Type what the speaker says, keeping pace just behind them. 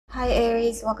Hi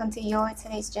Aries, welcome to your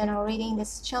today's general reading.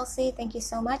 This is Chelsea. Thank you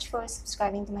so much for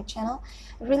subscribing to my channel.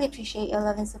 I really appreciate your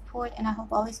love and support, and I hope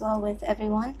all is well with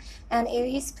everyone. And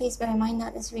Aries, please bear in mind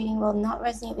that this reading will not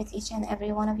resonate with each and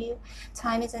every one of you.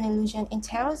 Time is an illusion in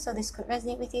tarot, so this could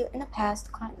resonate with you in the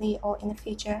past, currently, or in the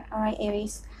future. Alright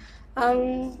Aries,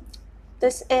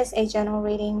 this is a general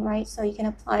reading, right? So you can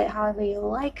apply it however you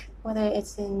like, whether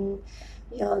it's in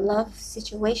your love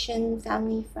situation,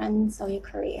 family, friends, or your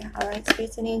career. All right,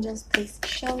 spirits and angels, please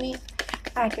show me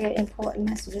accurate, important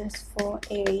messages for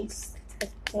Aries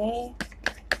today.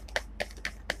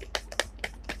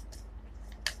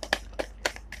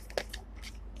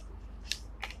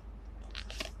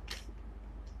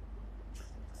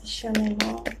 Show me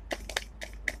more.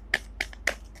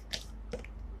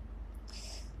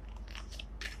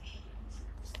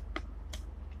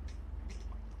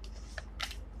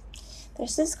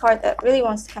 There's this card that really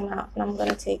wants to come out, and I'm going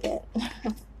to take it.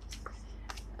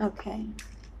 Okay.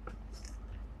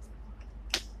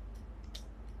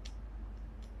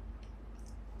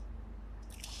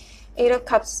 Eight of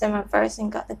Cups in reverse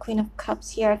and got the Queen of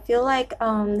Cups here. I feel like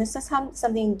this has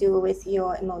something to do with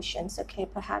your emotions, okay?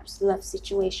 Perhaps love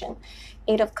situation.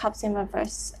 Eight of Cups in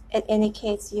reverse. It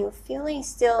indicates you're feeling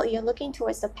still, you're looking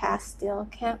towards the past still,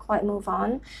 can't quite move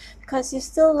on because you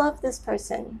still love this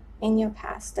person in your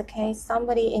past, okay?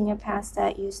 Somebody in your past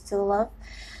that you still love.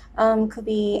 Could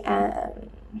be,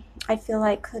 I feel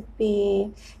like could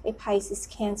be a Pisces,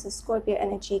 Cancer, Scorpio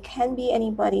energy. Can be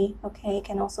anybody, okay?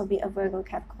 Can also be a Virgo,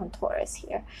 Capricorn, Taurus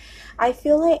here. I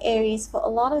feel like Aries, for a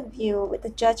lot of you with the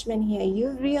Judgment here, you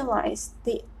realize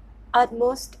the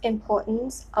utmost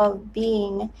importance of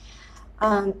being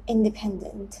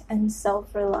independent and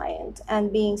self-reliant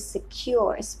and being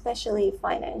secure, especially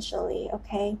financially,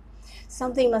 okay?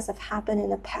 Something must have happened in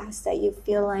the past that you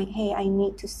feel like, hey, I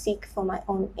need to seek for my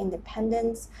own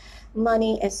independence.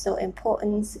 Money is so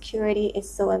important. Security is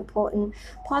so important.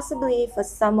 Possibly for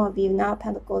some of you, now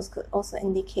Pentacles could also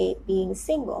indicate being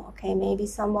single, okay? Maybe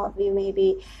some of you,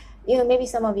 maybe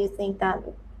some of you think that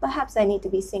perhaps I need to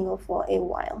be single for a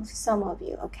while. Some of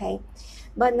you, okay?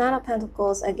 But Nine of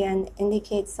Pentacles, again,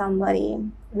 indicates somebody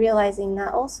realizing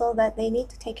that also that they need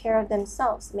to take care of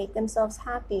themselves, make themselves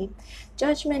happy.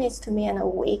 Judgment is to me an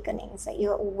awakening. It's like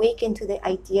you awaken to the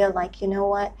idea like, you know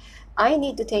what? I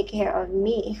need to take care of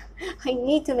me. I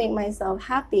need to make myself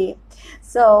happy.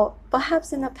 So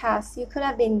perhaps in the past, you could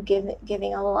have been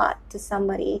giving a lot to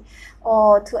somebody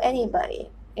or to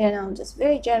anybody. You know, just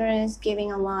very generous, giving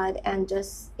a lot, and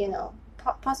just, you know,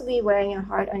 possibly wearing your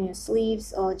heart on your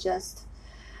sleeves, or just,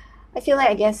 I feel like,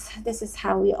 I guess this is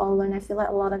how we all learn. I feel like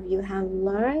a lot of you have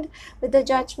learned. With the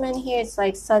Judgment here, it's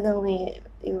like suddenly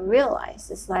you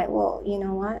realize, it's like, well, you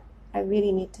know what? I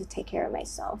really need to take care of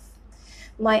myself.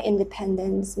 My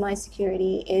independence, my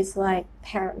security is like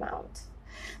paramount.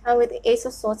 And with the Ace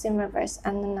of Swords in reverse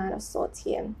and the Knight of Swords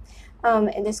here,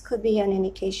 and this could be an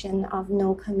indication of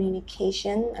no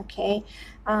communication, okay?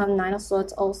 Nine of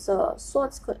Swords also,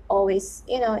 swords could always,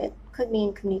 you know, it could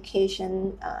mean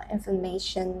communication,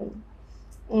 information,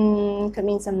 could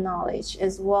mean some knowledge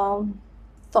as well,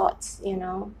 thoughts, you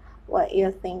know, what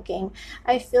you're thinking.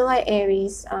 I feel like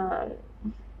Aries,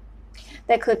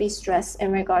 there could be stress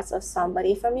in regards of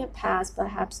somebody from your past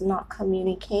perhaps not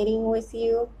communicating with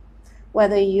you.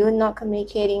 Whether you're not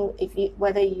communicating,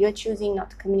 whether you're choosing not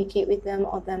to communicate with them,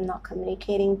 or them not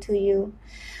communicating to you.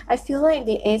 I feel like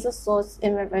the Ace of Swords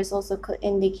in reverse also could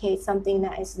indicate something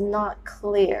that is not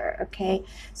clear, okay?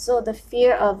 So the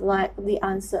fear of like the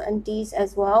uncertainties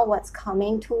as well, what's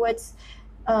coming towards,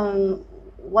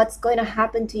 what's going to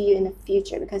happen to you in the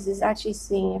future, because it's actually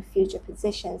seeing your future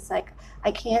positions. Like, I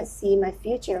can't see my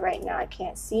future right now. I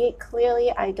can't see it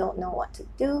clearly. I don't know what to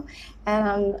do, and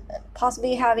I'm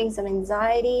possibly having some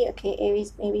anxiety. Okay,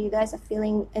 Aries, maybe you guys are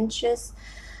feeling anxious,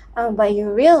 but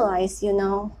you realize, you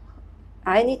know,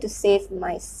 I need to save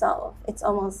myself. It's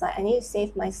almost like I need to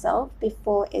save myself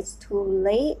before it's too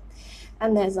late.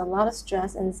 And there's a lot of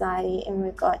stress, anxiety in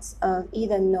regards of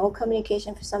either no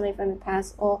communication for somebody from the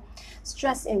past, or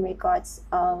stress in regards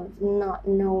of not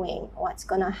knowing what's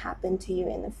going to happen to you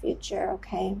in the future,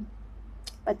 okay?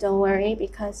 But don't worry,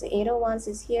 because the Eight of Wands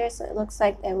is here, so it looks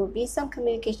like there will be some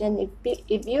communication.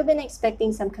 If you've been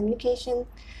expecting some communication,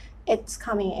 it's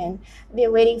coming in. If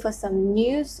you're waiting for some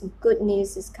news, good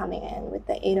news is coming in with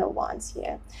the Eight of Wands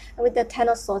here. And with the Ten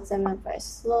of Swords in reverse,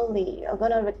 slowly you're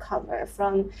going to recover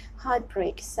from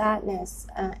heartbreak, sadness,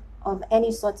 of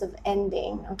any sorts of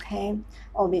ending, okay,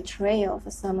 or betrayal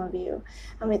for some of you.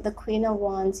 And with the Queen of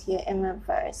Wands here in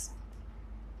reverse,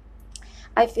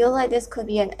 I feel like this could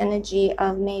be an energy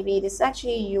of, maybe this is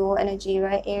actually your energy,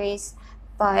 right, Aries?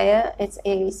 fire. It's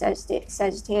Aries,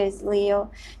 Sagittarius, Leo.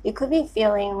 You could be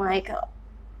feeling like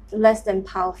less than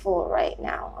powerful right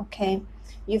now, okay?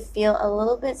 You feel a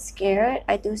little bit scared.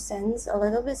 I do sense a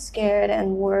little bit scared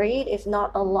and worried, if not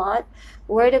a lot.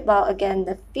 Worried about, again,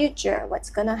 the future.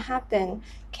 What's gonna happen?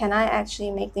 Can I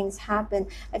actually make things happen?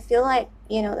 I feel like,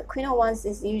 you know, the Queen of Wands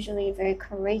is usually very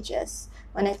courageous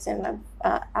when it's in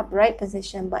a upright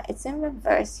position, but it's in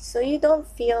reverse. So you don't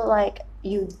feel like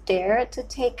you dare to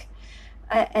take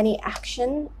any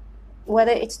action,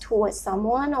 whether it's towards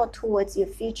someone or towards your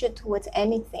future, towards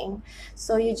anything.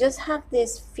 So you just have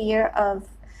this fear of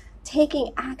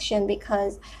taking action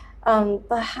because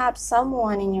perhaps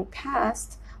someone in your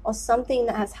past or something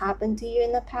that has happened to you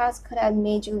in the past could have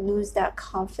made you lose that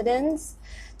confidence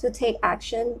to take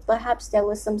action. Perhaps there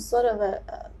was some sort of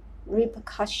a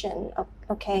repercussion of,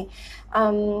 okay,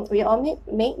 we all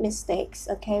make mistakes,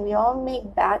 okay, we all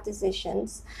make bad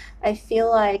decisions. I feel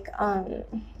like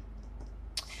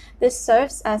this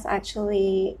serves as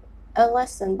actually a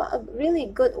lesson, but a really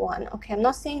good one, okay? I'm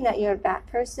not saying that you're a bad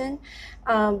person,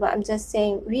 but I'm just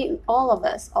saying all of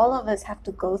us have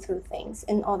to go through things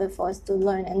in order for us to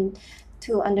learn and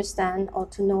to understand or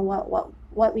to know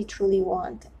what we truly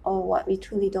want or what we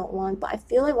truly don't want. But I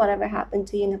feel like whatever happened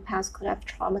to you in the past could have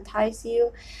traumatized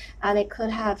you, and it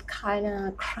could have kind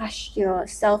of crushed your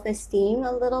self-esteem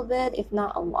a little bit, if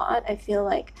not a lot. I feel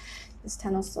like this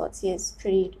Ten of Swords here is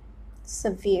pretty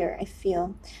severe, I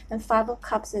feel. And Five of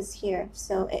Cups is here,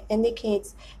 so it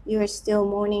indicates you're still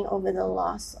mourning over the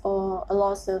loss, or a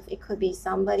loss of, it could be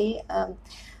somebody,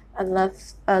 a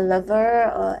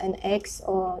lover, or an ex,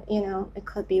 or, you know, it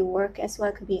could be work as well,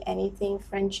 it could be anything,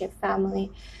 friendship, family,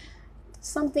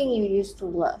 something you used to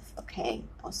love, okay,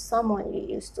 or someone you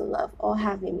used to love or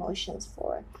have emotions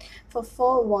for. For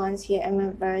Four Wands here in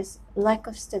reverse, lack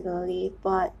of stability,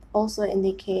 but also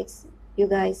indicates you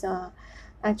guys are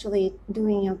actually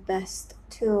doing your best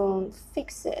to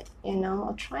fix it, you know,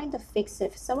 or trying to fix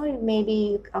it. Some of you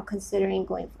maybe are considering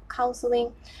going for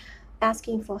counseling,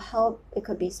 asking for help. It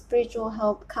could be spiritual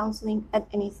help, counseling, at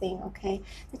anything, okay?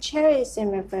 The Chariot is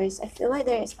in reverse. I feel like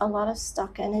there is a lot of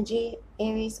stuck energy,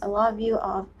 Aries. A lot of you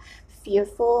are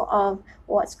fearful of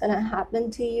what's going to happen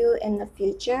to you in the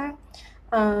future,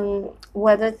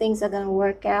 whether things are going to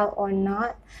work out or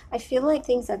not. I feel like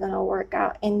things are going to work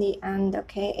out in the end,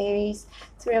 okay, Aries?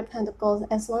 Three of Pentacles,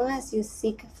 as long as you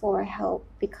seek for help,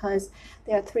 because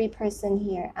there are three persons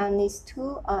here, and these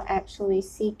two are actually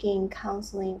seeking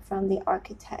counseling from the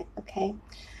architect, okay,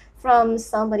 from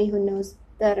somebody who knows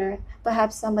better,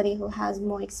 perhaps somebody who has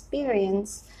more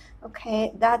experience,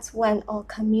 okay? That's when, or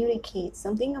communicate,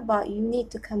 something about you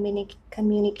need to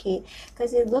communicate,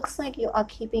 because it looks like you are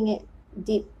keeping it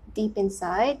deep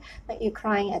inside, like you're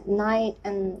crying at night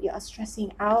and you are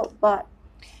stressing out. But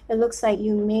it looks like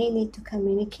you may need to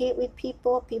communicate with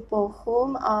people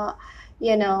whom are,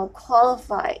 you know,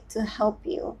 qualified to help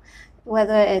you,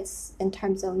 whether it's in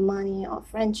terms of money or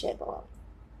friendship, or,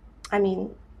 I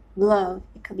mean, love.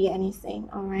 It could be anything,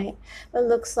 all right? But it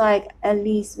looks like at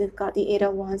least we've got the Eight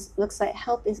of Wands. Looks like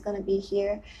help is going to be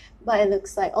here, but it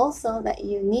looks like also that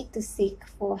you need to seek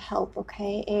for help,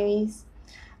 okay, Aries?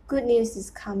 Good news is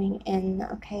coming in,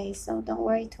 okay? So don't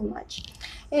worry too much.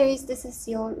 Aries, this is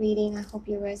your reading. I hope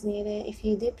you resonated. If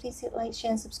you did, please hit like,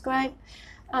 share, and subscribe.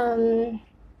 I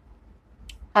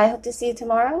hope to see you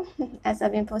tomorrow, as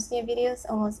I've been posting videos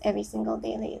almost every single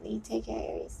day lately. Take care,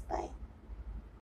 Aries. Bye.